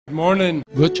Good morning.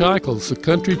 Butch Ikels, the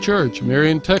country church,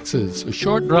 Marion, Texas. A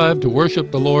short drive to worship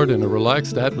the Lord in a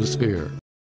relaxed atmosphere.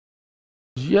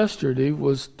 Yesterday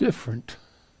was different.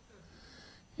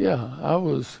 Yeah, I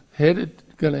was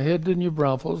going to head to New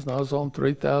Braunfels, and I was on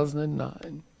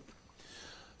 3009.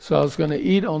 So I was going to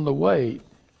eat on the way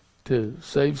to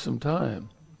save some time.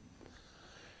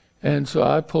 And so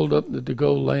I pulled up the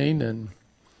to-go lane, and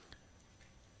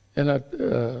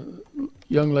a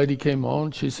young lady came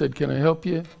on. She said, "Can I help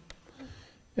you?"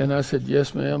 And I said,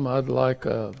 "Yes, ma'am. I'd like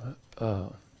a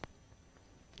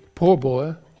poor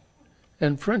boy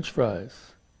and French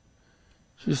fries."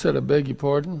 She said, "I beg your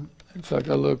pardon?" And so I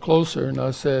got a little closer, and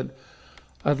I said,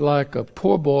 "I'd like a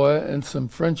poor boy and some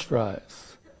French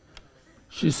fries."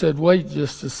 She said, "Wait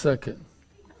just a second."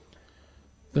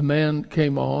 The man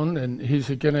came on, and he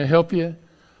said, "Can I help you?"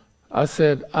 I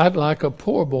said, "I'd like a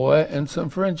poor boy and some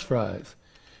French fries."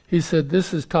 He said,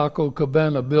 "This is Taco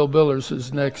Cabana. Bill Billers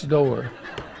is next door."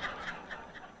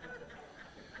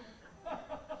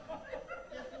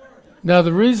 Now,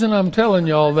 the reason I'm telling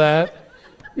y'all that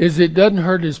is it doesn't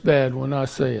hurt as bad when I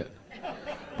say it.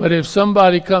 But if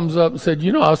somebody comes up and said,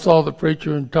 "You know, I saw the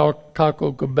preacher in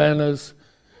Taco Cabana's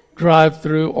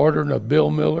drive-through ordering a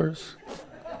Bill Miller's."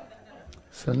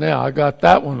 So now I got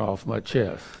that one off my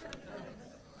chest.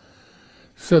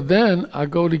 So then I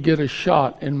go to get a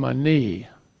shot in my knee.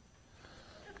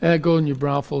 And I go to New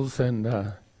Braunfels,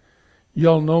 and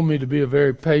y'all know me to be a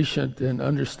very patient and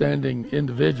understanding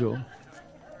individual.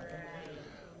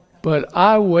 But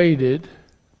I waited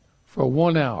for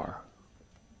 1 hour.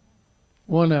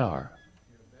 1 hour.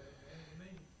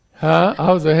 Huh?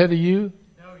 I was ahead of you?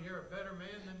 No, you're a better man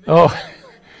than me. Oh,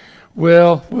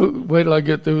 well, wait till I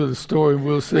get through the story,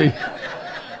 we'll see.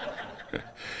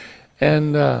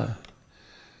 And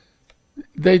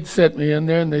they'd set me in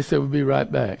there, and they said, "We'll be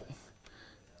right back."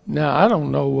 Now, I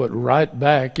don't know what right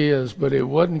back is, but it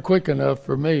wasn't quick enough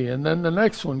for me. And then the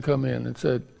next one come in and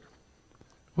said,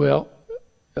 "Well,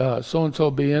 so-and-so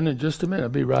will be in just a minute. I'll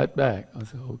be right back." I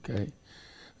said, "Okay."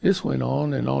 This went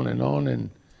on and on and on. And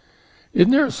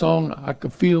isn't there a song, "I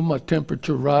could feel my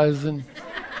temperature rising"?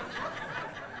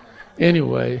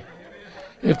 Anyway,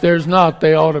 if there's not,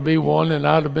 there ought to be one, and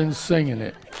I'd have been singing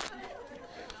it.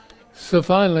 So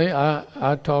finally,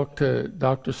 I talked to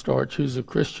Dr. Starch, who's a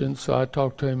Christian, so I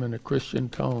talked to him in a Christian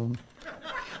tone.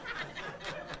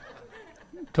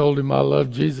 Told him I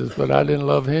loved Jesus, but I didn't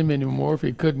love him anymore if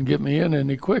he couldn't get me in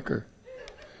any quicker.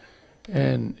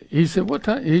 And he said, "What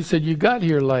time?" He said, "You got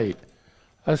here late."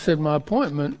 I said, "My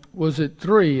appointment was at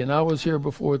 3, and I was here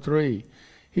before 3.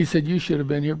 He said, "You should have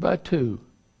been here by 2.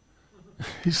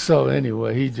 So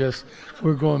anyway,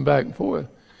 we're going back and forth.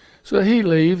 So he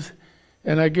leaves,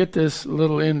 and I get this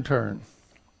little intern.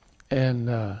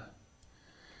 And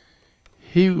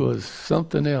he was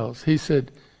something else. He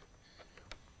said,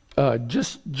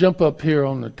 "Just jump up here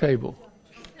on the table."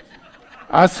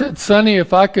 I said, "Sonny,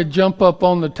 if I could jump up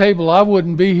on the table, I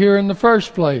wouldn't be here in the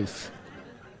first place.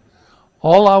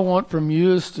 All I want from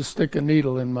you is to stick a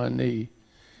needle in my knee."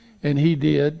 And he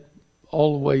did,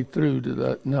 all the way through to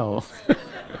that. No.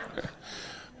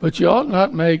 But you ought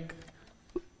not make,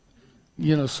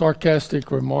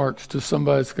 sarcastic remarks to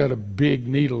somebody that's got a big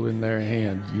needle in their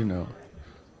hand,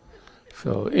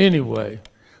 So anyway,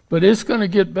 but it's going to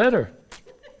get better.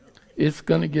 It's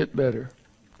going to get better.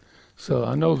 So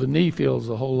I know the knee feels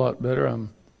a whole lot better. I'm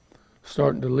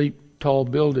starting to leap tall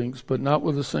buildings, but not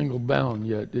with a single bound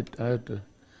yet. I had to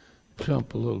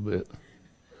jump a little bit.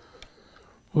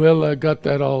 Well, I got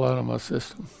that all out of my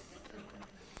system.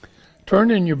 Turn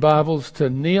in your Bibles to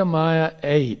Nehemiah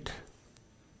 8.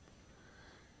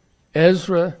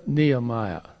 Ezra,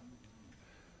 Nehemiah.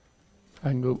 I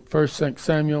can go 1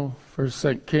 Samuel,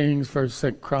 1 Kings,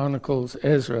 1 Chronicles,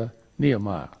 Ezra,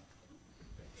 Nehemiah.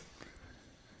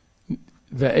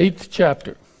 The 8th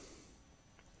chapter,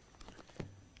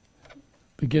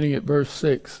 beginning at verse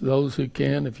 6. Those who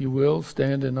can, if you will,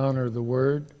 stand in honor of the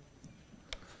word.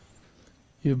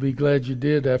 You'll be glad you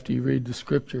did after you read the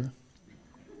scripture.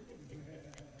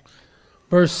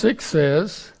 Verse 6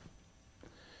 says,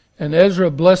 "And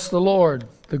Ezra blessed the Lord,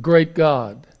 the great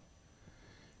God.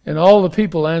 And all the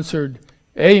people answered,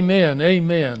 'Amen,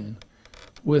 amen,'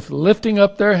 with lifting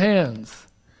up their hands.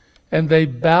 And they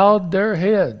bowed their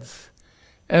heads,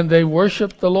 and they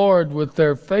worshiped the Lord with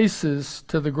their faces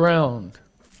to the ground."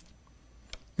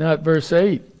 Now at verse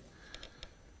 8.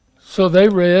 "So they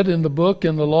read in the book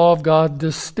in the law of God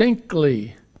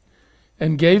distinctly,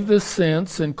 and gave the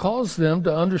sense and caused them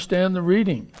to understand the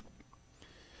reading.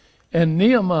 And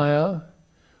Nehemiah,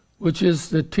 which is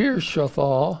the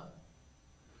Tirshathal,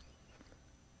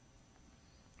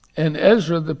 And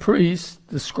Ezra the priest,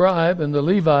 the scribe, and the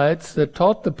Levites that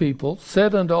taught the people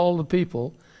said unto all the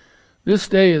people, This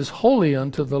day is holy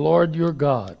unto the Lord your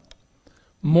God.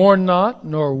 Mourn not,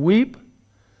 nor weep,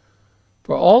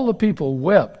 for all the people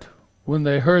wept when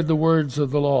they heard the words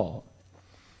of the law.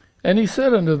 And he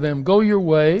said unto them, Go your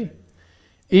way,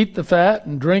 eat the fat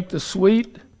and drink the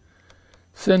sweet,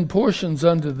 send portions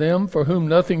unto them for whom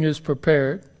nothing is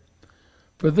prepared.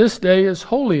 For this day is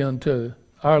holy unto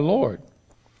our Lord.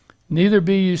 Neither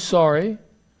be ye sorry,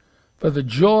 for the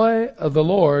joy of the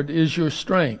Lord is your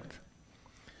strength.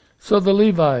 So the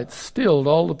Levites stilled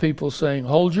all the people, saying,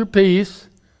 Hold your peace,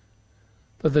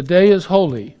 for the day is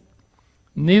holy,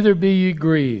 neither be ye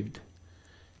grieved.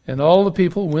 And all the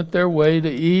people went their way to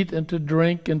eat and to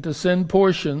drink and to send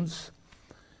portions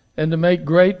and to make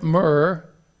great myrrh,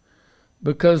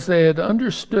 because they had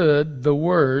understood the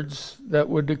words that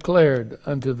were declared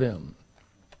unto them.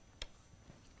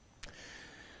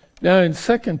 Now in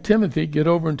 2 Timothy, get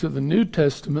over into the New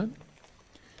Testament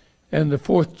and the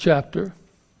 4th chapter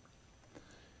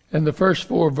and the first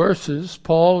 4 verses.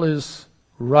 Paul is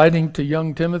writing to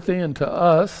young Timothy and to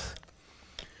us.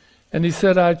 And he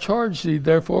said, I charge thee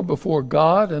therefore before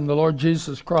God and the Lord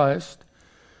Jesus Christ,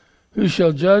 who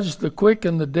shall judge the quick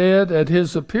and the dead at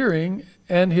his appearing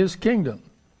and his kingdom.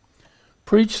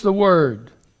 Preach the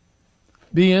word.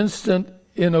 Be instant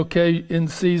in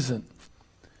season,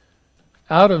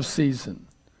 out of season.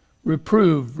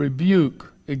 Reprove,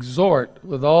 rebuke, exhort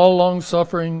with all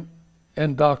longsuffering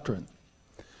and doctrine.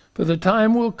 For the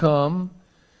time will come,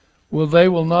 they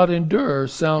will not endure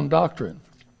sound doctrine.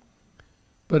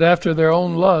 But after their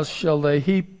own lust shall they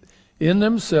heap in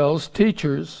themselves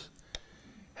teachers,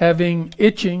 having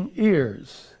itching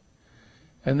ears.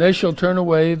 And they shall turn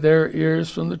away their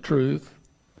ears from the truth,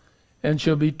 and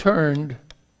shall be turned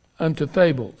unto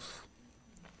fables.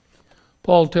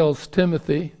 Paul tells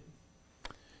Timothy,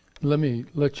 let me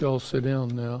let y'all sit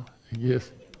down now, I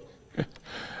guess.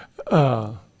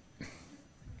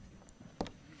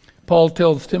 Paul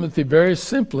tells Timothy very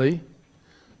simply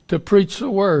to preach the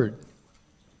word.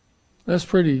 That's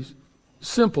pretty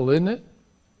simple, isn't it?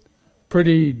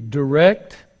 Pretty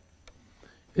direct.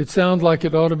 It sounds like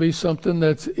it ought to be something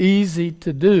that's easy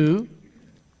to do.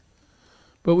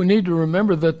 But we need to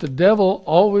remember that the devil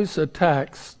always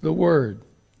attacks the word.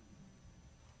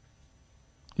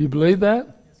 Do you believe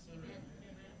that?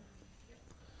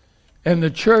 And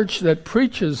the church that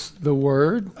preaches the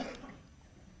word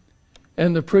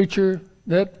and the preacher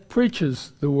that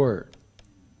preaches the word.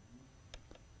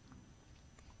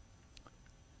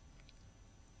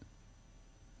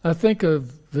 I think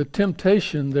of the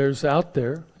temptation there's out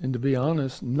there, and to be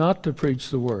honest, not to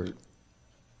preach the word.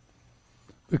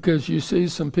 Because you see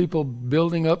some people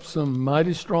building up some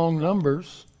mighty strong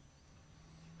numbers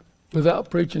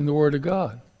without preaching the word of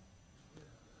God.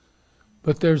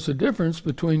 But there's a difference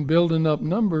between building up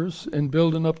numbers and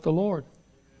building up the Lord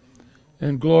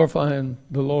and glorifying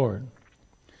the Lord.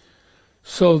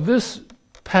 So this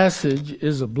passage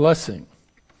is a blessing.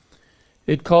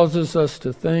 It causes us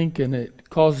to think, and it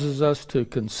causes us to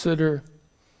consider.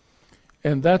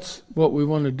 And that's what we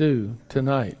want to do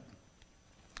tonight.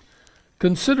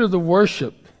 Consider the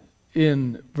worship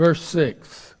in verse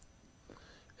 6.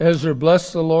 Ezra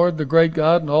blessed the Lord, the great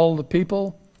God, and all the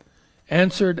people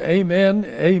answered, Amen,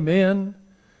 Amen,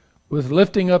 with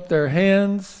lifting up their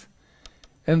hands,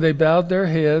 and they bowed their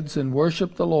heads and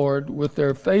worshiped the Lord with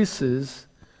their faces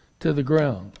to the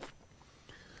ground.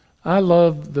 I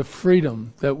love the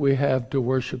freedom that we have to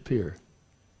worship here.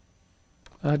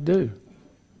 I do.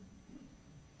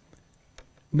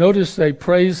 Notice they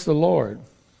praised the Lord.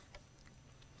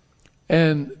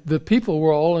 And the people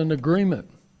were all in agreement.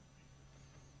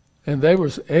 And they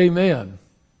were, Amen.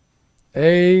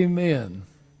 Amen.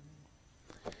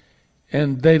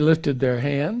 And they lifted their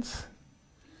hands.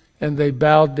 And they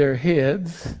bowed their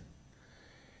heads.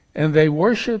 And they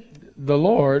worshiped the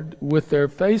Lord with their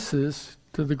faces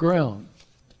to the ground.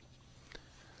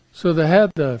 So they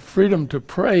had the freedom to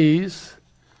praise,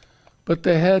 but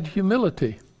they had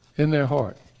humility in their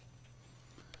heart.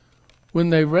 When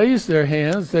they raised their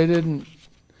hands,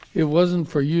 it wasn't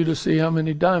for you to see how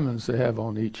many diamonds they have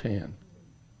on each hand.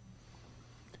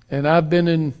 And I've been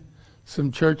in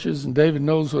some churches, and David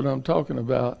knows what I'm talking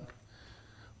about,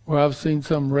 where I've seen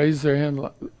some raise their hand.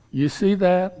 You see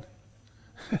that?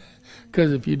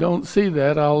 Because if you don't see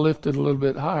that, I'll lift it a little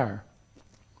bit higher.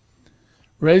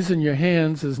 Raising your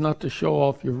hands is not to show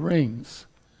off your rings.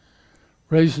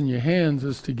 Raising your hands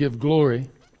is to give glory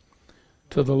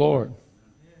to the Lord.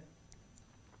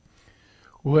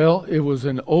 Well, it was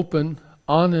an open,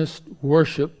 honest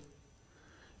worship.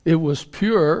 It was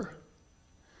pure,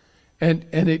 And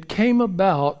it came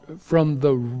about from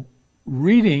the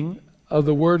reading of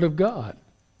the Word of God.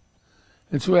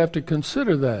 And so we have to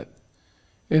consider that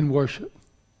in worship.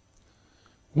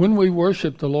 When we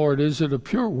worship the Lord, is it a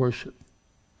pure worship?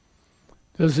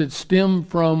 Does it stem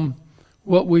from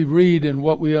what we read and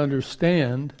what we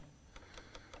understand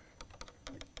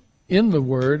in the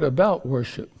Word about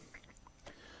worship?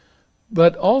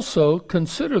 But also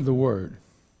consider the Word.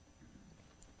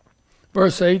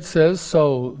 Verse 8 says,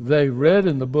 so they read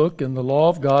in the book in the law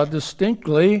of God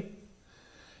distinctly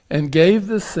and gave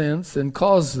the sense and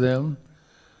caused them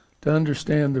to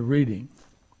understand the reading.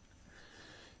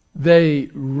 They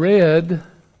read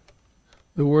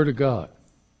the Word of God.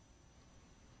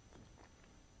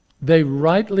 They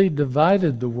rightly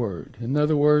divided the Word. In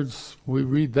other words, we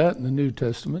read that in the New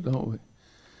Testament, don't we?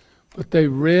 But they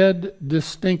read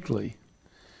distinctly.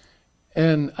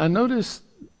 And I noticed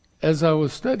as I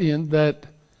was studying that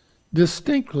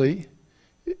distinctly,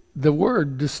 the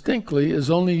word distinctly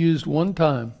is only used one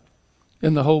time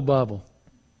in the whole Bible.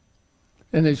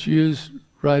 And it's used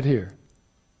right here.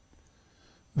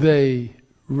 They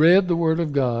read the Word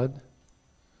of God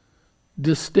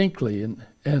distinctly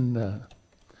and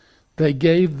they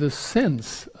gave the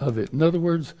sense of it. In other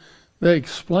words, they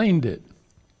explained it.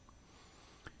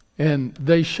 And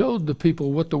they showed the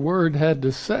people what the Word had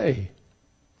to say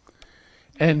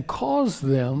and caused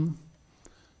them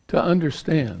to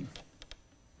understand.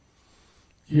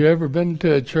 You ever been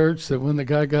to a church that when the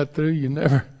guy got through, you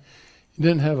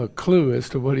didn't have a clue as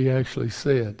to what he actually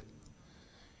said?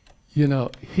 You know,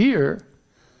 here,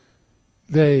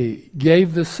 they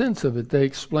gave the sense of it. They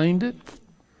explained it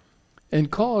and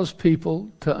caused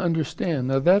people to understand.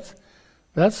 Now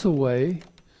that's the way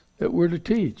that we're to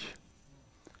teach.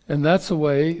 And that's the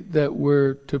way that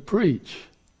we're to preach.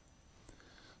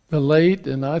 The late,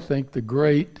 and I think the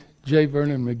great, J.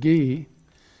 Vernon McGee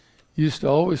used to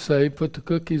always say, put the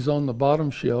cookies on the bottom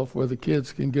shelf where the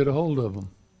kids can get a hold of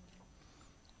them.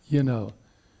 You know,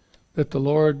 that the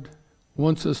Lord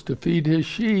wants us to feed His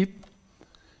sheep.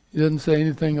 He doesn't say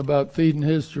anything about feeding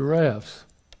His giraffes.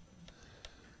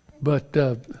 But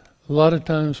a lot of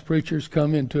times preachers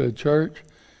come into a church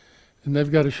and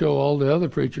they've got to show all the other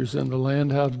preachers in the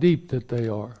land how deep that they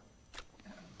are.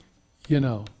 You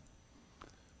know.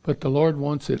 But the Lord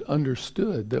wants it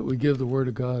understood that we give the Word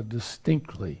of God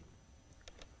distinctly.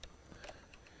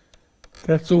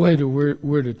 That's the way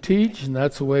we're to teach, and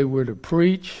that's the way we're to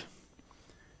preach.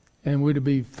 And we're to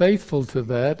be faithful to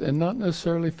that and not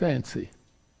necessarily fancy.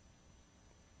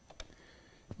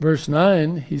 Verse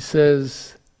 9, he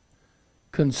says,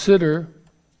 Consider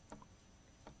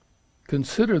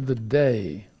the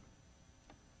day.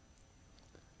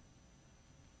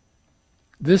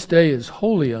 This day is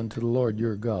holy unto the Lord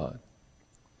your God.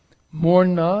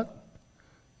 Mourn not,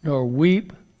 nor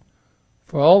weep,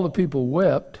 for all the people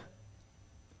wept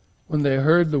when they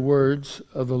heard the words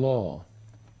of the law.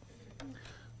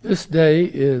 This day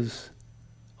is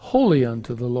holy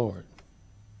unto the Lord.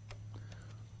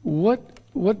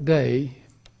 What day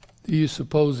do you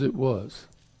suppose it was?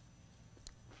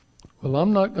 Well,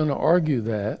 I'm not going to argue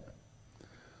that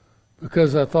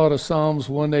because I thought of Psalms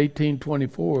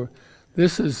 118:24.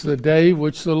 This is the day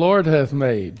which the Lord hath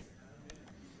made.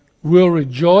 We'll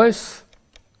rejoice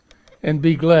and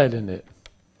be glad in it.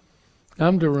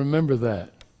 I'm to remember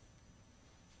that.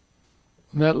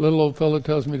 When that little old fellow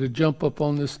tells me to jump up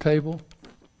on this table,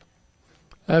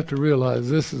 I have to realize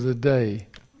this is a day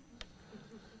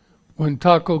when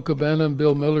Taco Cabana and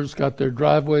Bill Miller's got their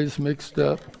driveways mixed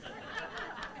up.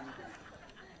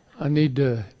 I need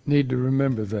to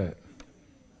remember that.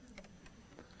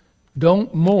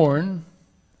 Don't mourn.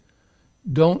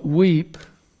 Don't weep.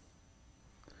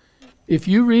 If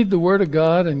you read the Word of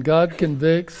God and God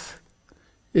convicts,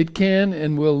 it can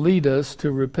and will lead us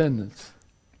to repentance.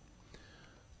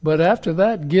 But after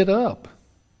that, get up.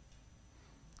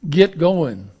 Get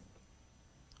going.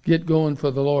 Get going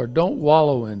for the Lord. Don't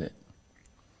wallow in it.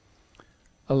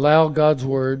 Allow God's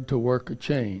Word to work a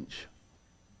change.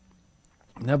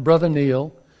 Now, Brother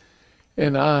Neil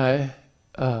and I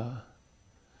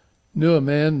knew a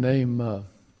man named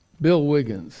Bill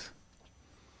Wiggins.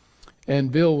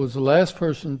 And Bill was the last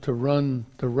person to run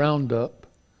the roundup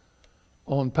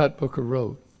on Pat Booker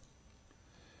Road.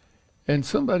 And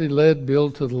somebody led Bill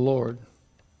to the Lord.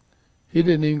 He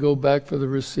didn't even go back for the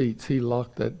receipts. He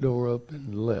locked that door up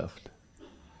and left.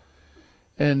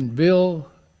 And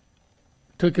Bill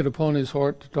took it upon his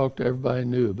heart to talk to everybody he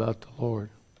knew about the Lord.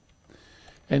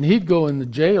 And he'd go in the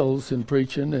jails and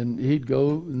preaching, and he'd go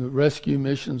in the rescue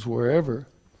missions wherever.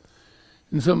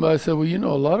 And somebody said, well, you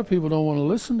know, a lot of people don't want to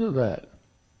listen to that.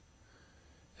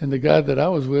 And the guy that I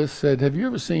was with said, have you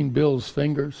ever seen Bill's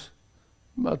fingers?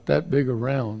 About that big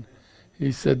around.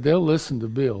 He said, they'll listen to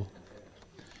Bill.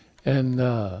 And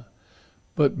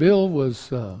but Bill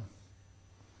was,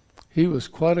 he was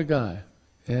quite a guy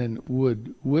and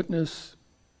would witness,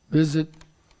 visit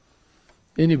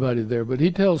anybody there. But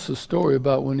he tells the story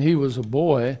about when he was a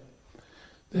boy,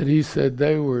 that he said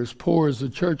they were as poor as a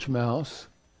church mouse.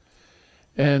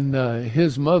 And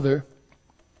his mother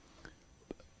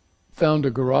found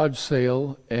a garage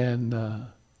sale and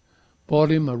bought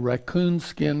him a raccoon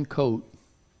skin coat.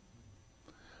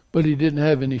 But he didn't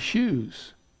have any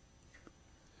shoes.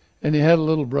 And he had a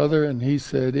little brother, and he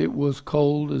said it was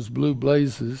cold as blue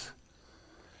blazes.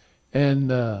 And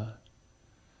the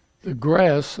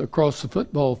grass across the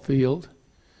football field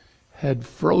had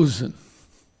frozen.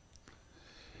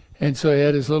 And so he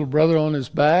had his little brother on his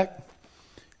back,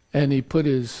 and he put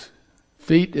his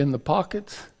feet in the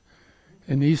pockets,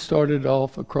 and he started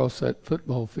off across that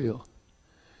football field.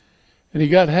 And he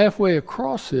got halfway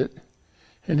across it,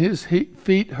 and his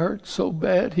feet hurt so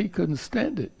bad he couldn't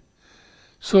stand it.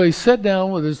 So he sat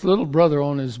down with his little brother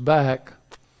on his back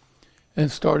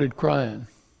and started crying.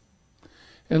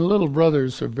 And little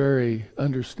brothers are very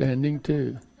understanding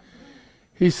too.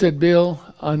 He said, Bill,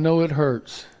 I know it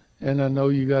hurts, and I know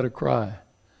you got to cry.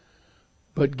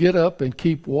 But get up and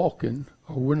keep walking,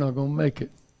 or we're not going to make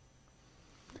it.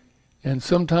 And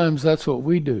sometimes that's what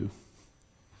we do.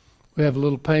 We have a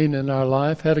little pain in our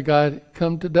life. Had a guy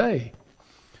come today,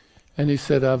 and he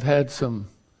said, I've had some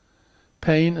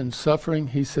pain and suffering.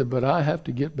 He said, but I have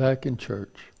to get back in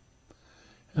church.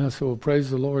 And I said, well,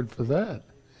 praise the Lord for that.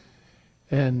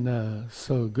 And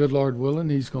so, good Lord willing,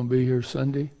 he's going to be here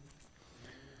Sunday.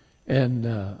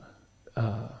 And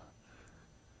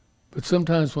but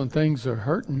sometimes when things are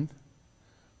hurting,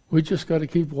 we just got to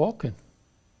keep walking.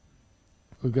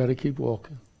 We've got to keep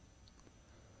walking.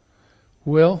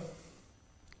 Well,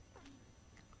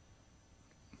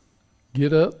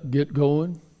 get up, get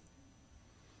going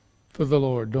for the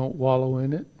Lord. Don't wallow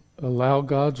in it. Allow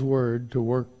God's word to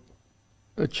work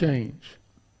a change.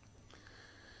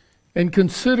 And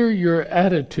consider your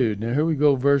attitude. Now here we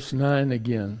go, verse 9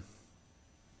 again.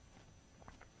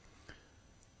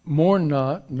 Mourn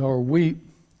not, nor weep,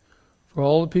 for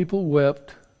all the people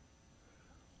wept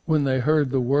when they heard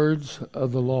the words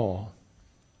of the law.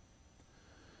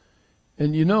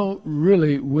 And you know,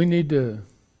 really, we need to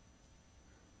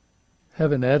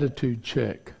have an attitude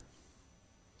check.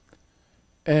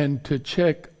 And to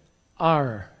check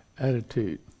our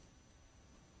attitude.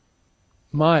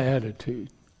 My attitude.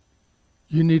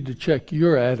 You need to check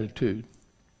your attitude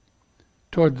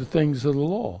toward the things of the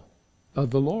law,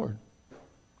 of the Lord.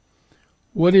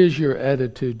 What is your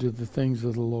attitude to the things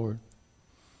of the Lord?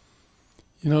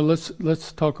 You know,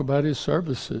 let's talk about his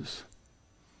services.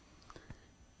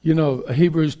 You know,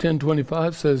 Hebrews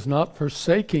 10:25 says, not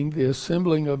forsaking the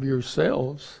assembling of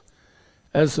yourselves,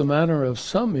 as the manner of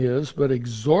some is, but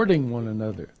exhorting one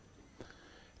another.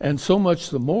 And so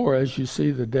much the more as you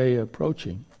see the day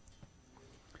approaching.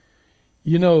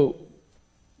 You know,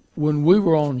 when we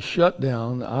were on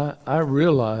shutdown, I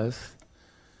realized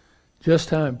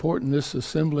just how important this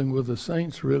assembling with the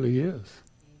saints really is.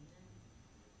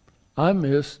 I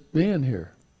missed being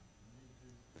here.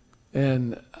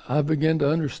 And I began to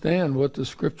understand what the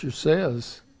scripture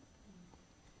says,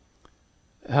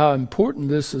 how important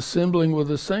this assembling with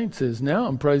the saints is. Now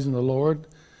I'm praising the Lord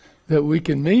that we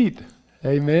can meet.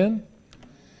 Amen.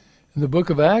 And the book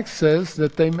of Acts says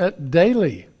that they met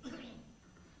daily.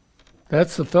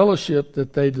 That's the fellowship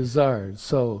that they desired.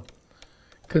 So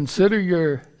consider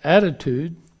your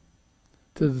attitude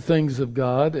to the things of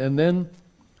God, and then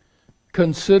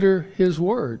consider his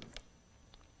word.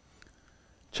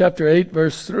 Chapter 8,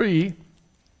 verse 3,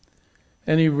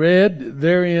 and he read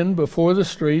therein before the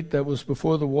street that was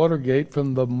before the water gate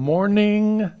from the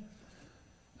morning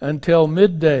until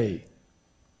midday,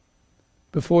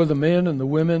 before the men and the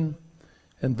women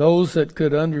and those that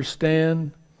could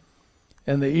understand,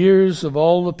 and the ears of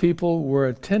all the people were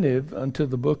attentive unto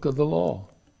the book of the law.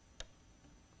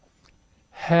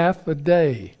 Half a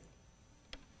day.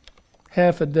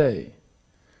 Half a day.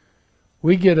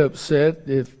 We get upset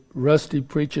if Rusty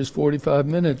preaches 45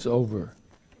 minutes over.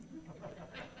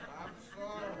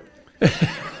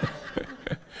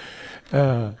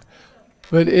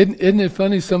 But isn't it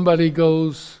funny, somebody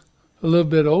goes a little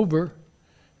bit over,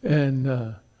 and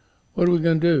what are we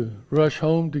going to do? Rush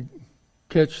home to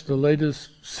catch the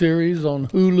latest series on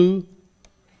Hulu?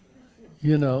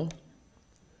 You know.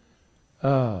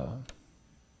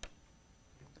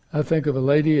 I think of a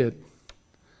lady at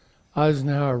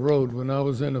Eisenhower Road when I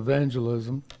was in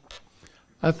evangelism.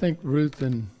 I think Ruth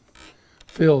and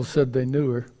Phil said they knew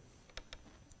her.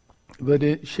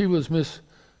 But she was Miss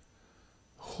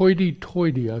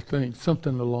Hoity-toity, I think,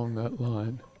 something along that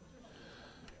line.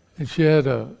 And she had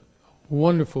a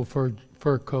wonderful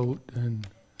fur coat, and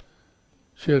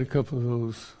she had a couple of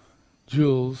those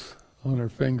jewels on her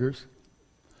fingers.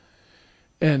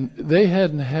 And they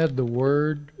hadn't had the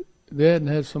word, they hadn't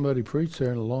had somebody preach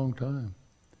there in a long time.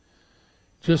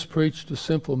 Just preached a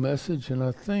simple message, and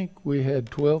I think we had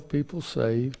 12 people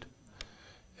saved,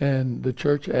 and the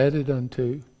church added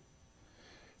unto.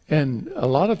 And a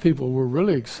lot of people were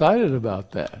really excited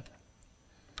about that.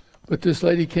 But this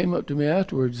lady came up to me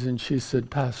afterwards and she said,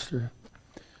 Pastor,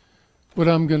 what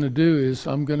I'm going to do is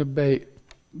I'm going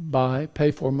to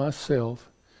pay for myself.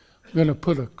 I'm going to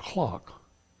put a clock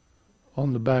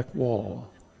on the back wall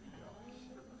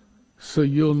so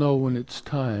you'll know when it's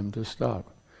time to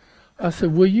stop. I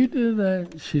said, will you do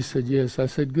that? She said, yes. I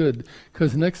said, good,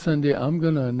 because next Sunday I'm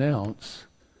going to announce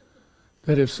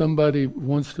that if somebody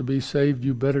wants to be saved,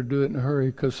 you better do it in a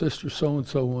hurry, because Sister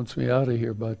so-and-so wants me out of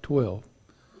here by 12.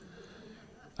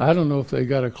 I don't know if they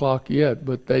got a clock yet,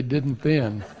 but they didn't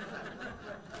then.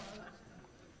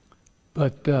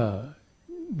 But the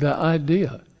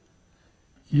idea,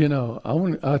 you know,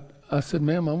 I said,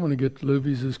 ma'am, I want to get to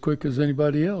Luby's as quick as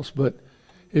anybody else, but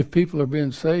if people are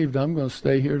being saved, I'm going to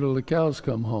stay here till the cows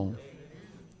come home,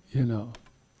 you know.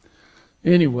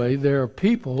 Anyway, there are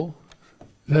people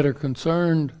that are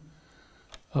concerned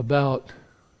about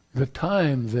the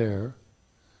time there,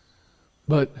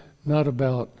 but not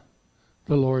about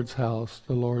the Lord's house,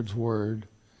 the Lord's word,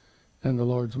 and the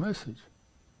Lord's message.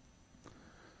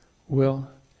 Well,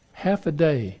 half a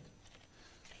day,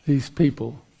 these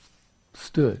people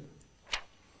stood.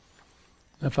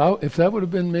 If that would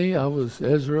have been me, I was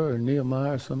Ezra or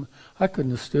Nehemiah or something, I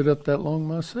couldn't have stood up that long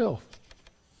myself.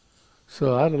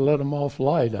 So I'd have let them off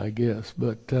light, I guess,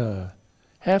 but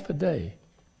half a day.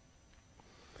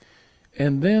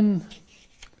 And then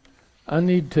I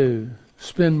need to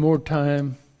spend more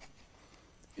time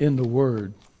in the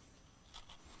Word.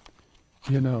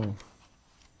 You know,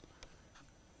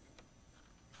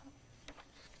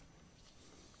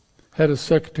 had a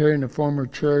secretary in a former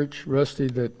church, Rusty,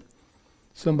 that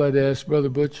somebody asked, Brother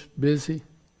Butch, busy?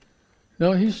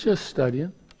 No, he's just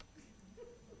studying.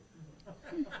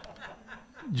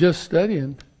 Just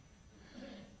studying.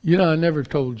 You know, I never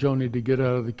told Joni to get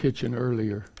out of the kitchen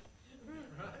earlier.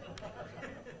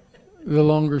 The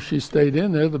longer she stayed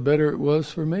in there, the better it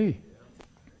was for me.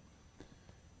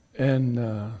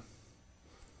 And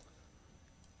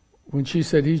when she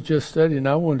said he's just studying,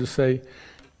 I wanted to say,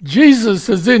 Jesus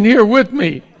is in here with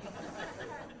me.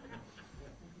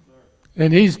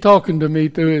 And he's talking to me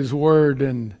through his word,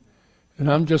 and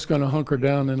I'm just going to hunker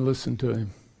down and listen to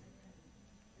him.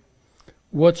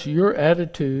 What's your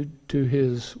attitude to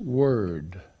his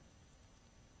word?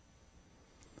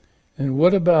 And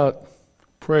what about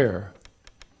prayer?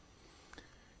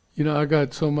 You know, I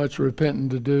got so much repenting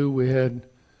to do. We had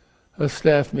a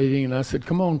staff meeting, and I said,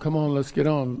 come on, let's get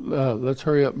on. Let's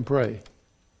hurry up and pray.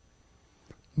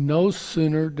 No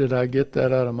sooner did I get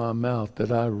that out of my mouth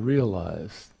that I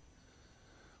realized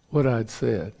what I'd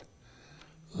said.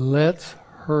 Let's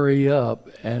hurry up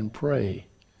and pray.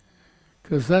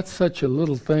 Because that's such a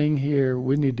little thing here,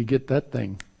 we need to get that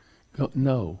thing.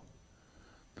 No.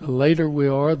 The later we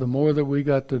are, the more that we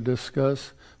got to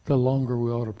discuss, the longer we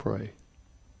ought to pray.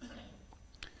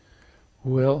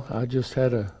 Well, I just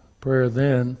had a prayer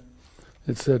then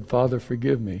that said, Father,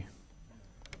 forgive me.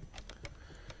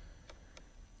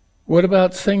 What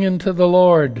about singing to the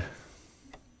Lord?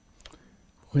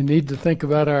 We need to think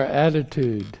about our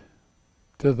attitude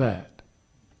to that.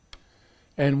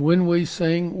 And when we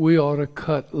sing, we ought to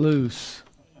cut loose.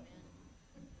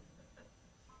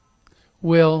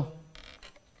 Well,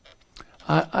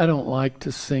 I don't like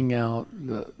to sing out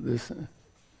this.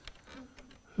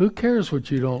 Who cares what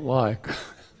you don't like?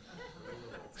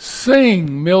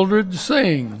 Sing, Mildred,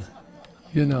 sing.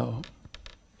 You know.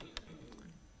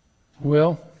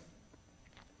 Well,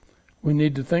 we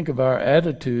need to think of our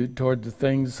attitude toward the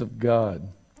things of God.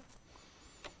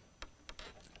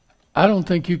 I don't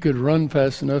think you could run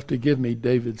fast enough to give me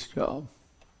David's job,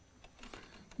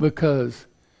 because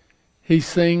he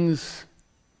sings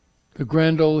the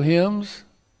grand old hymns,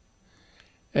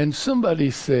 and somebody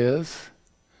says,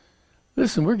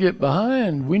 listen, we're getting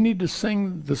behind. We need to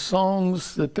sing the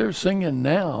songs that they're singing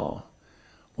now.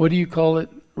 What do you call it,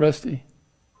 Rusty?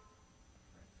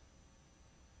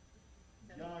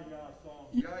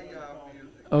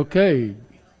 Okay.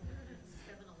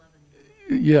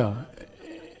 Yeah.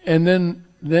 And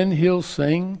then he'll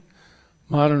sing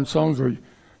modern songs where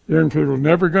Young people are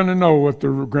never going to know what the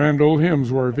grand old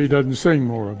hymns were if he doesn't sing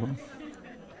more of them.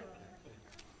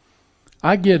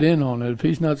 I get in on it. If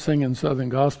he's not singing Southern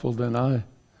Gospel, then I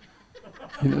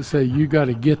say, you got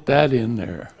to get that in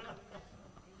there.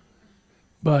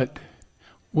 But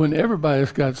when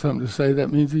everybody's got something to say,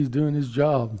 that means he's doing his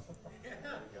job.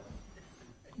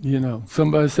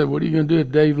 Somebody said, what are you going to do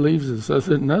if Dave leaves us? I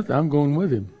said, nothing. I'm going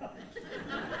with him.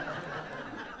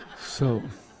 So,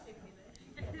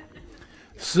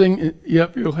 sing,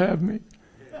 yep, you'll have me.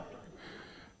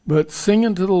 But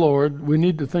singing to the Lord, we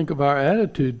need to think of our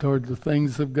attitude toward the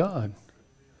things of God.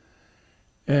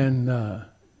 And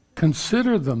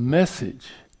consider the message.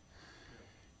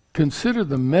 Consider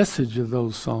the message of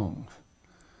those songs.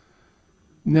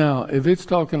 Now, if it's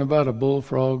talking about a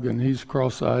bullfrog and he's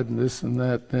cross-eyed and this and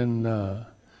that, then,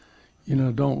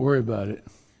 don't worry about it.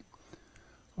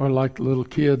 Or like the little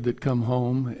kid that come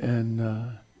home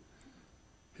and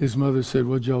his mother said,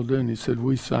 what'd y'all do? And he said,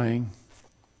 we sang.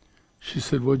 She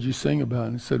said, what'd you sing about?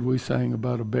 And he said, we sang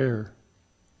about a bear.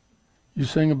 You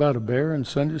sang about a bear in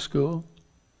Sunday school?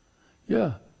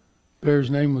 Yeah.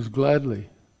 Bear's name was Gladly.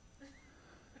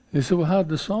 He said, well, how'd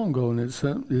the song go? And it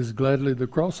said, is Gladly the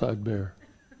cross-eyed bear.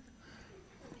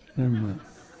 Never mind.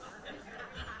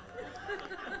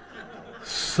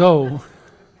 So,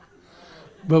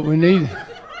 but we need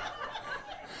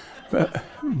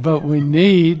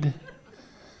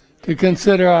to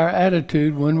consider our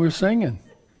attitude when we're singing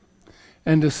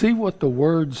and to see what the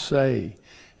words say.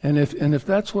 And if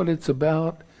that's what it's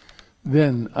about,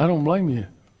 then I don't blame you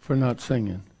for not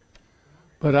singing.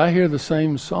 But I hear the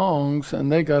same songs and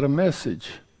they got a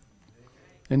message.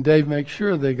 And Dave makes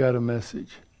sure they got a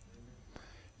message.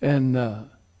 And,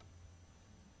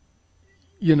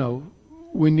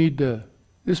 we need to,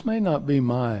 this may not be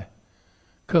my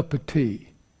cup of tea,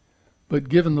 but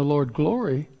giving the Lord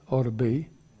glory ought to be.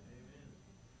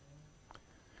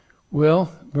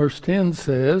 Well, verse 10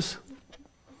 says,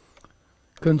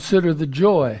 consider the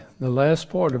joy, the last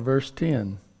part of verse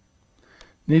 10.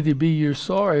 Neither be you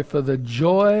sorry, for the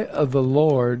joy of the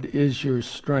Lord is your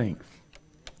strength.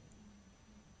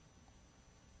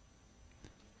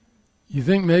 You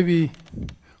think maybe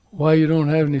why you don't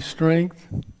have any strength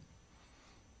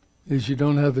is you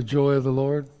don't have the joy of the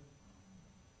Lord?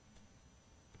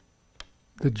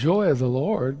 The joy of the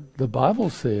Lord, the Bible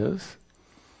says,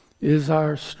 is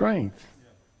our strength.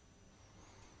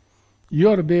 You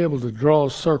ought to be able to draw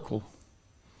a circle,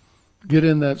 get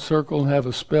in that circle and have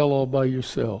a spell all by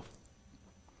yourself.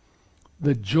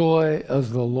 The joy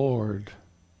of the Lord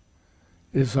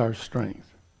is our strength.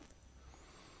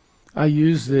 I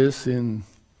use this in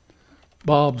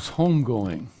Bob's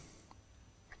homegoing.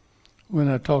 When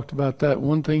I talked about that,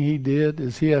 one thing he did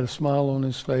is he had a smile on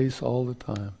his face all the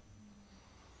time.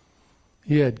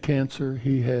 He had cancer,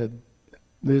 he had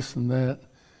this and that,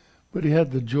 but he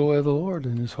had the joy of the Lord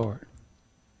in his heart.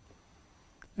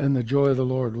 And the joy of the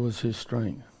Lord was his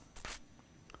strength.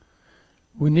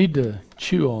 We need to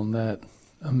chew on that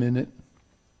a minute.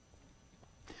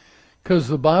 Because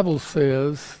the Bible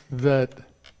says that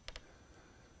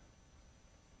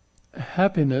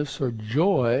happiness or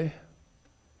joy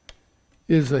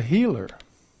is a healer.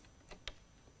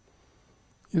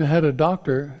 I had a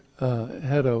doctor,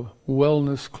 had a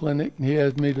wellness clinic, and he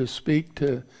had me to speak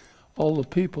to all the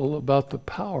people about the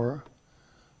power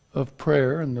of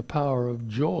prayer and the power of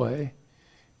joy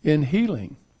in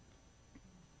healing.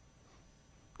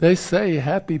 They say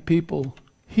happy people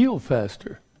heal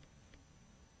faster.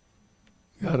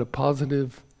 Got a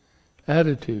positive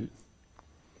attitude.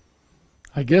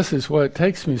 I guess it's why it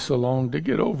takes me so long to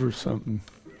get over something.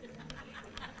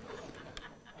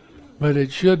 But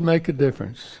it should make a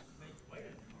difference.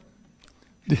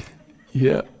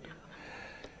 Yeah.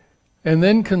 And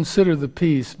then consider the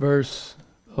peace, verse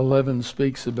 11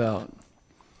 speaks about.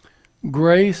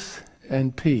 Grace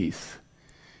and peace.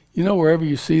 Wherever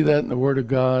you see that in the Word of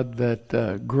God,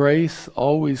 that grace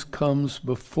always comes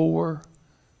before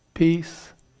peace.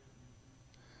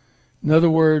 In other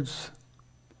words,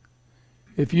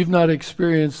 if you've not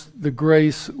experienced the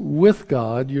grace with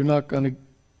God, you're not going to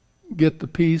get the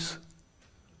peace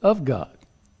of God.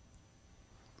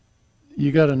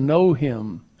 You got to know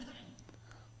Him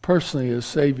personally as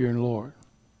Savior and Lord.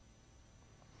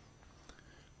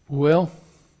 Well,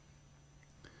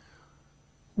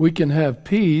 we can have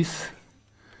peace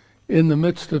in the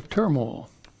midst of turmoil.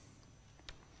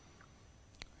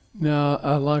 Now,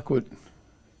 I like what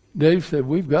Dave said.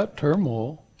 We've got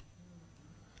turmoil,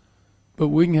 but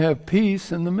we can have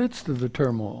peace in the midst of the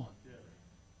turmoil.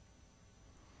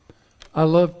 I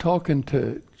love talking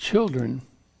to children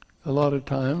a lot of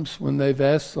times when they've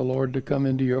asked the Lord to come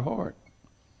into your heart.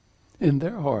 in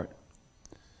their heart.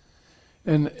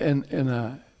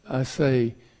 And I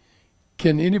say,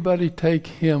 can anybody take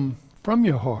him from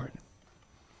your heart?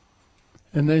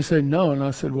 And they say, no. And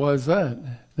I said, why is that?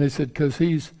 They said, because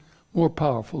he's more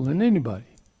powerful than anybody.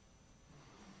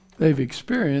 They've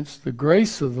experienced the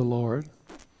grace of the Lord,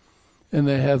 and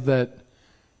they have that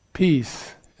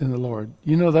peace in the Lord.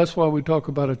 You know, that's why we talk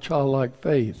about a childlike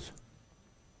faith.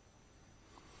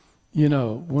 You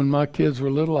know, when my kids were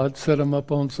little, I'd set them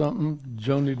up on something.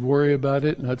 Joni'd worry about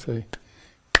it, and I'd say,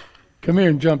 come here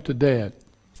and jump to Dad.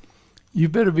 You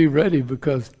better be ready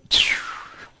because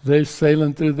they're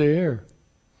sailing through the air.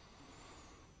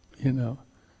 You know.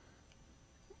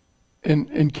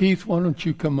 And Keith, why don't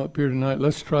you come up here tonight?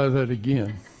 Let's try that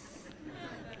again.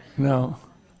 No.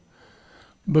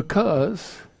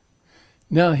 Because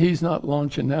now he's not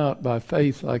launching out by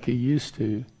faith like he used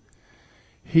to.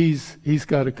 He's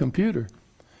got a computer.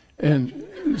 And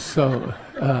so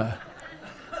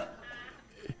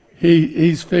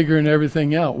he's figuring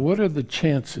everything out. What are the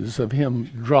chances of him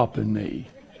dropping me?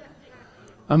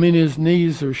 I mean, his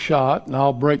knees are shot, and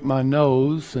I'll break my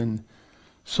nose, and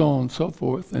so on and so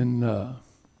forth. And,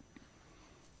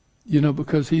 you know,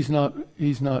 because he's not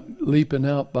leaping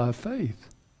out by faith.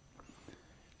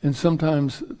 And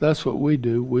sometimes that's what we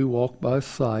do. We walk by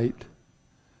sight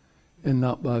and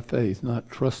not by faith, not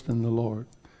trusting the Lord.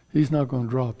 He's not going to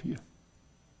drop you.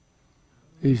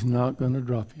 He's not going to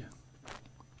drop you.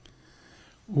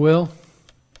 Well,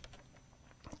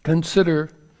 consider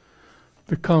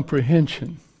the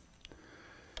comprehension.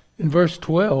 In verse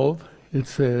 12, it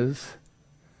says,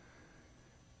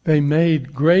 they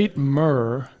made great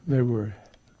mirth, they were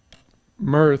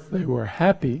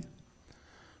happy,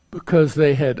 because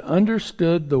they had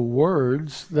understood the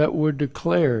words that were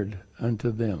declared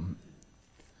unto them.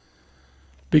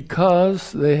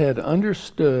 Because they had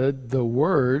understood the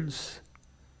words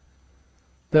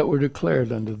that were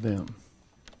declared unto them.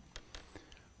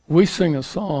 We sing a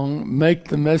song, make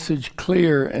the message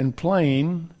clear and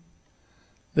plain,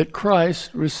 that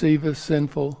Christ receiveth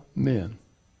sinful men.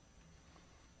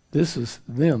 This is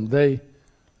them. They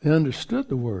understood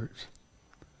the words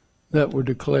that were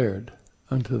declared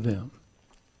unto them.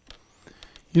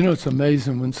 You know, it's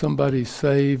amazing when somebody's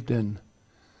saved and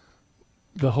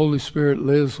the Holy Spirit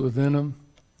lives within them,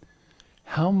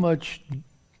 how much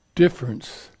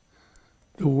difference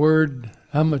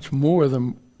how much more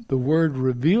the Word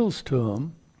reveals to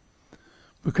them,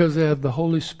 because they have the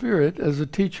Holy Spirit as a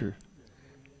teacher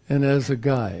and as a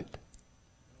guide.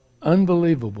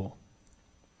 Unbelievable.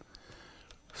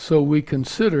 So we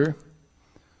consider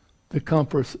the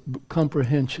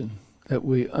comprehension, that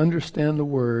we understand the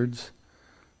words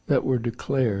that were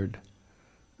declared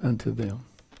unto them.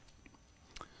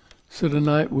 So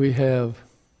tonight we have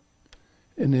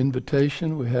an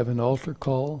invitation, we have an altar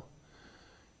call,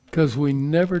 because we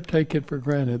never take it for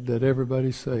granted that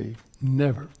everybody's saved.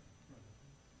 Never.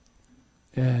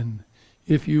 And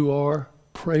if you are,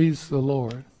 praise the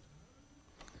Lord.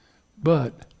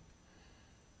 But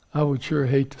I would sure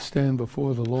hate to stand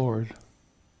before the Lord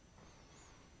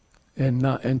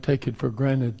and take it for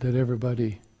granted that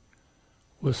everybody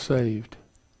was saved.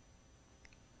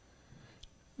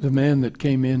 The man that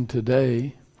came in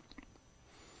today,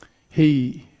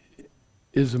 he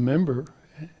is a member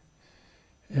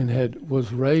and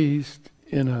was raised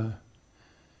in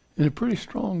a pretty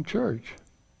strong church.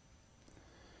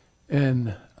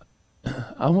 And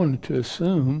I wanted to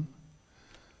assume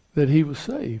that he was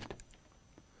saved.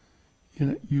 You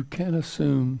know, you can't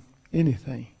assume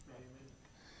anything.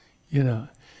 You know,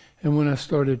 and when I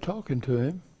started talking to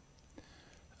him,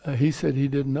 he said he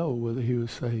didn't know whether he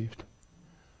was saved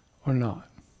or not.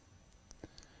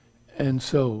 And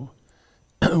so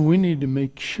we need to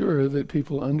make sure that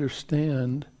people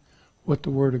understand what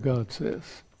the Word of God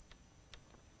says.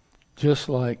 Just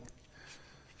like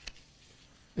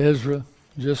Ezra,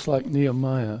 just like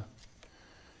Nehemiah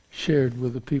shared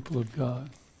with the people of God.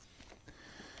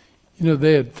 You know,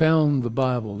 they had found the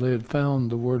Bible. They had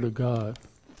found the Word of God.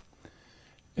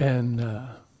 And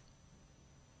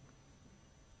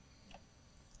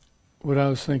what I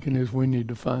was thinking is we need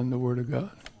to find the Word of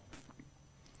God.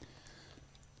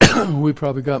 We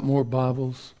probably got more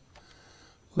Bibles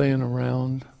laying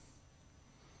around.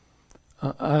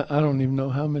 I don't even know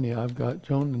how many I've got.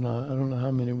 Joan and I don't know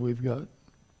how many we've got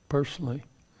personally,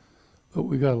 but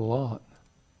we got a lot.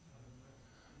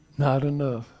 Not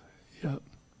enough. Yep.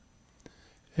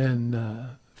 And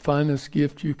finest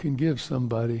gift you can give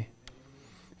somebody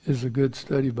is a good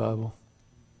study Bible.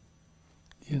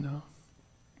 You know.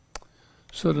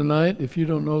 So tonight, if you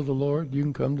don't know the Lord, you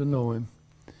can come to know Him.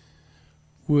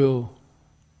 We'll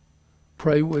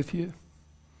pray with you.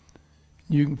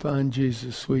 you can find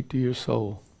Jesus sweet to your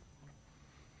soul.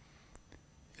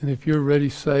 And if you're already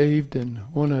saved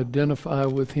and want to identify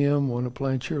with him, want to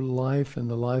plant your life in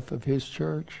the life of his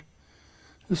church,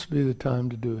 this will be the time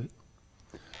to do it.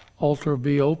 Altar will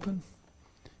be open.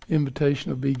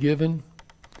 Invitation will be given.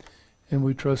 And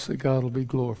we trust that God will be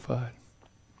glorified.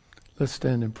 Let's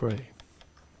stand and pray.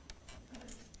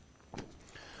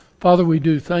 Father, we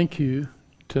do thank you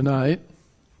tonight.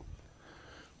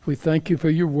 We thank you for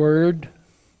your word.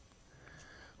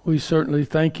 We certainly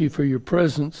thank you for your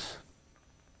presence.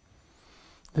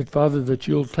 That, Father, that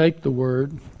you'll take the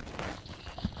word.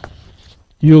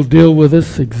 You'll deal with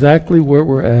us exactly where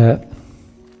we're at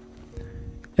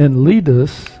and lead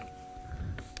us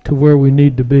to where we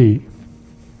need to be.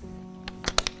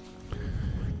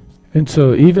 And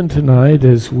so even tonight,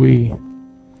 as we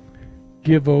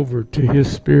give over to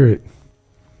his Spirit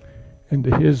and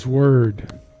to his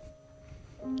word,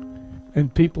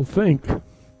 and people think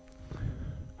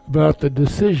about the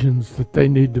decisions that they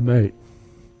need to make.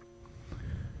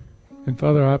 And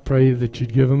Father, I pray that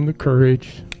you'd give them the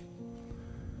courage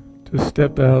to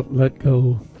step out, let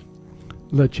go,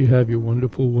 let you have your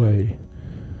wonderful way.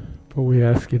 For we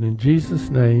ask it in Jesus'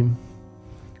 name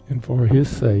and for his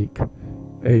sake.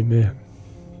 Amen.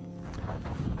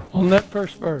 On that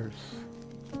first verse,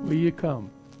 will you come?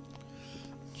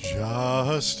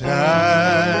 Just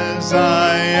as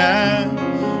I am,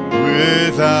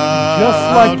 without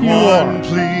Just like you one are.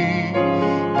 plea,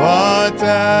 but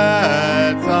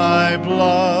that thy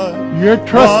blood You're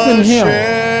trusting was him.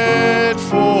 shed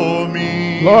for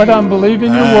me, Lord, I'm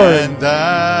believing your word. and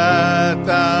that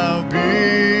thou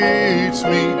bids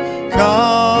me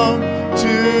come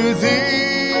to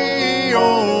thee,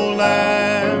 O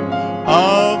Lamb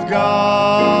of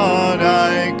God,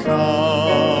 I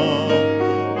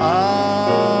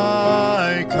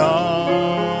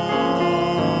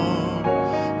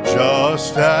come,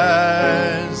 just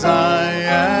as I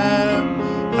am,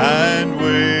 and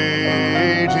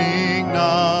waiting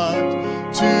not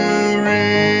to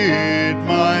rid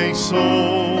my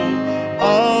soul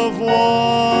of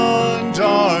one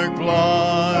dark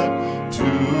blood,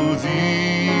 to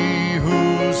thee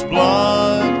whose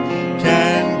blood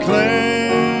can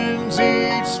cleanse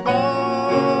each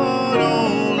spot,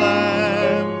 O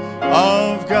Lamb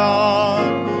of God,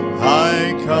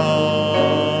 I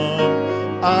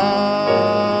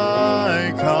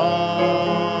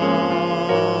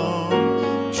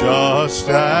come. Just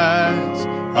as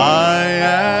I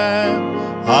am,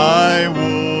 I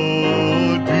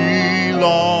would be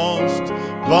lost,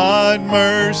 but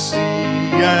mercy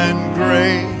and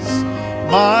grace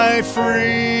my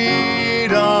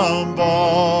freedom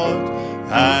bought,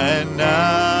 and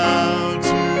now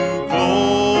to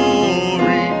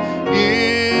glory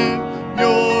in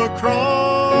your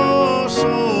cross,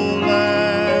 O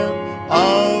Lamb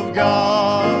of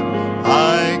God,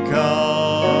 I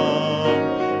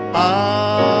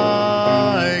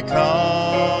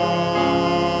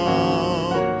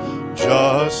come.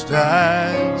 Just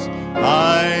as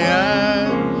I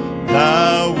am,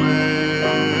 thou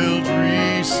wilt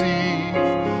receive,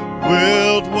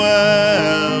 wilt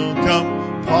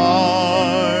welcome,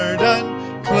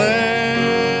 pardon,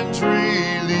 cleanse,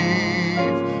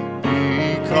 relieve,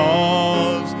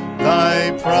 because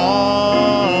thy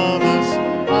promise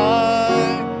I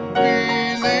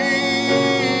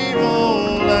believe,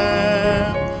 O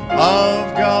Lamb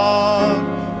of God,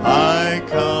 I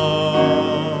come.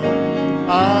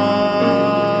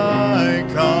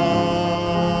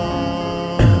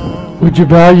 Would you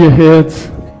bow your heads?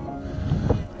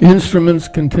 Instruments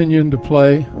continuing to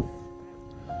play.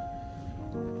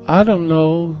 I don't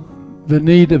know the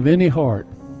need of any heart,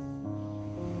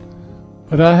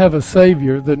 but I have a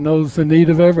Savior that knows the need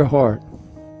of every heart.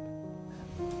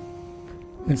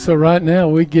 And so right now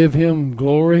we give him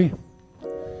glory.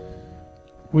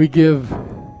 We give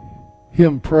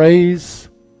him praise.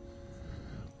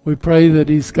 We pray that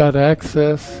he's got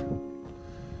access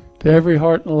to every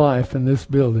heart and life in this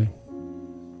building.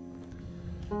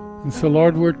 And so,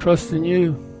 Lord, we're trusting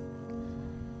you.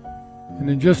 And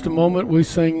in just a moment, we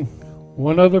sing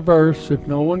one other verse. If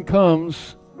no one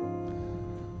comes,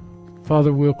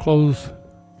 Father, we'll close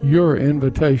your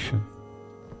invitation.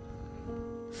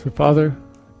 So, Father,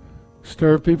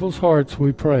 stir people's hearts,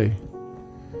 we pray.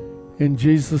 In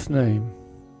Jesus' name,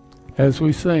 as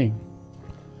we sing.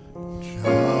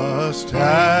 Just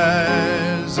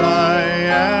as I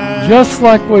am, Just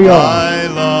like we are. thy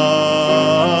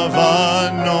love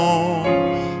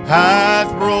unknown hath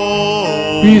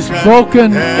broken. He's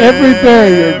broken every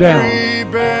barrier down.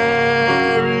 Every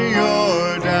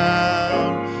barrier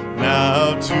down.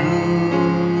 Now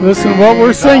to Listen, what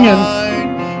we're singing. thine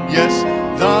Yes,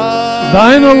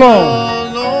 Thine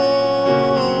alone,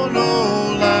 alone,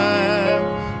 O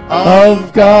Lamb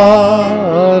of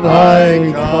God,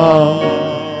 I come.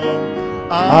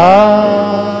 I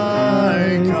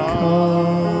come.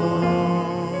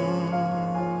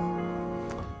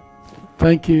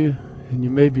 Thank you, and you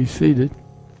may be seated.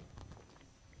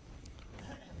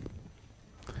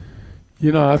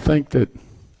 You know, I think that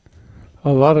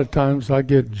a lot of times I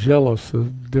get jealous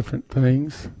of different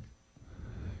things.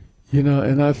 You know,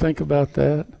 and I think about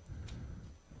that,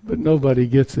 but nobody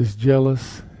gets as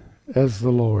jealous as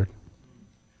the Lord.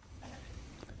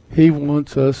 He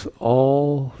wants us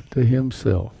all to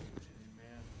himself.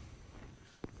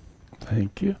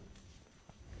 Thank you.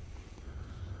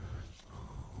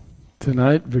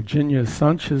 Tonight, Virginia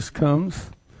Sanchez comes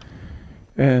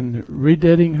and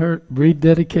rededicating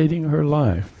her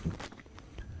life.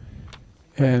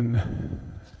 And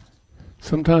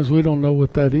sometimes we don't know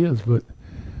what that is, but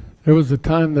there was a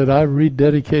time that I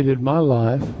rededicated my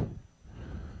life,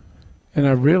 and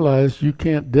I realized you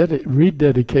can't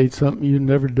rededicate something you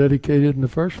never dedicated in the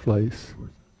first place.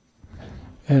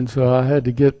 And so I had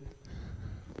to get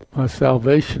my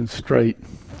salvation straight,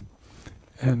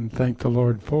 and thank the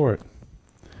Lord for it.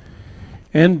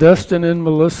 And Dustin and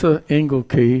Melissa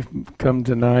Engelkey come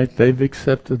tonight. They've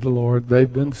accepted the Lord.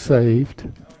 They've been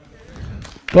saved.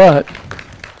 But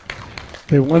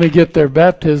they want to get their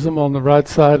baptism on the right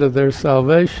side of their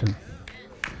salvation.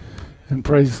 And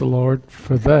praise the Lord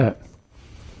for that.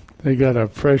 They got a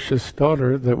precious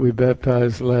daughter that we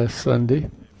baptized last Sunday.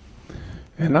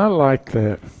 And I like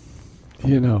that.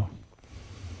 You know,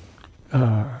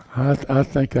 I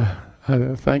thank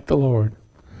the Lord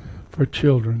for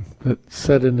children that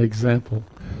set an example,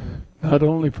 not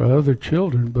only for other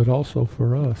children, but also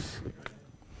for us.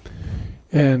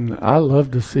 And I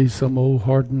love to see some old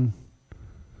hardened,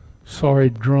 sorry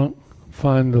drunk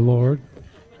find the Lord.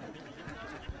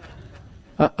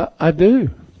 I do.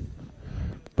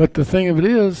 But the thing of it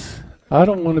is, I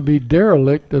don't want to be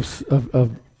derelict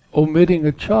of omitting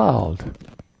a child.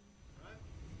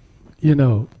 You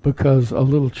know, because a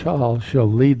little child shall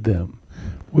lead them.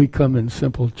 We come in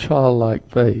simple childlike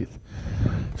faith.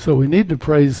 So we need to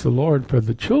praise the Lord for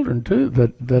the children too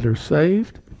that are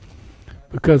saved,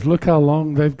 because look how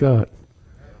long they've got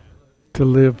to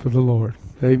live for the Lord.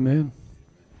 Amen.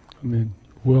 Amen.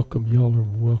 Welcome. Y'all are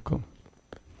welcome.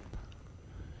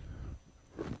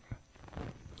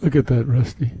 Look at that,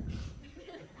 Rusty.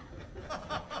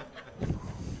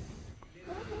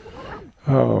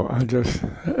 Oh,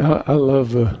 I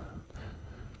love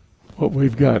what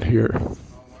we've got here.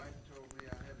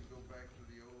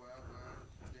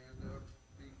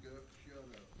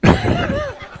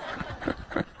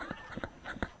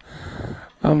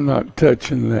 I'm not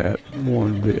touching that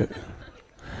one bit.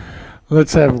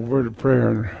 Let's have a word of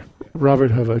prayer.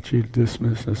 Robert, how about you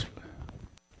dismiss us?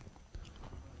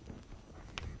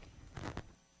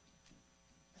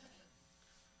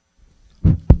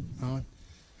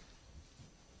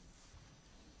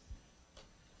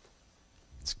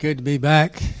 It's good to be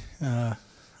back.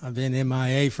 I've been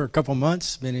MIA for a couple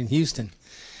months, been in Houston,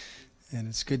 and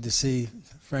it's good to see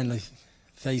friendly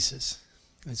faces.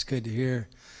 It's good to hear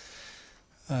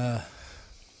the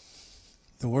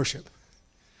worship.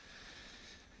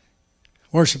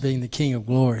 Worshiping the King of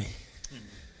Glory.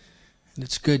 And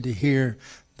it's good to hear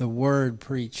the word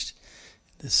preached.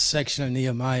 This section of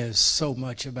Nehemiah is so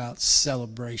much about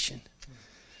celebration.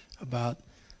 About,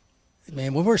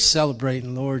 man, when we're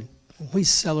celebrating, Lord, when we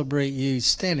celebrate you,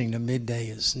 standing to midday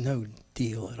is no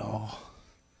deal at all.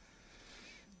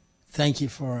 Thank you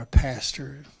for our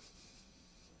pastor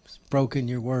who's broken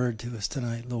your word to us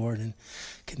tonight, Lord, and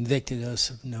convicted us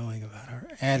of knowing about our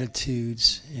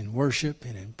attitudes in worship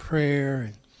and in prayer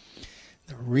and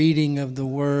the reading of the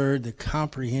word, the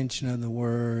comprehension of the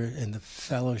word, and the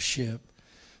fellowship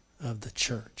of the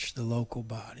church, the local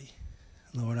body.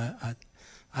 Lord,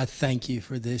 I thank you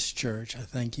for this church. I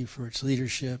thank you for its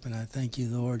leadership, and I thank you,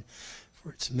 Lord,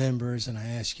 for its members, and I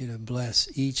ask you to bless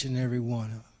each and every one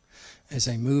of them as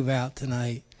they move out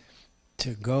tonight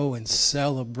to go and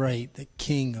celebrate the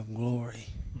King of Glory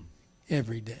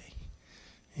every day.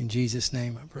 In Jesus'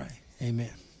 name I pray.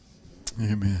 Amen.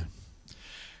 Amen.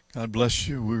 God bless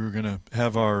you. We're going to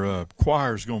have our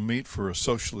choirs going to meet for a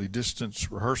socially distanced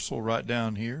rehearsal right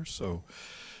down here. So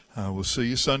we'll see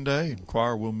you Sunday, and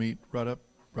choir will meet right up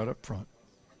front.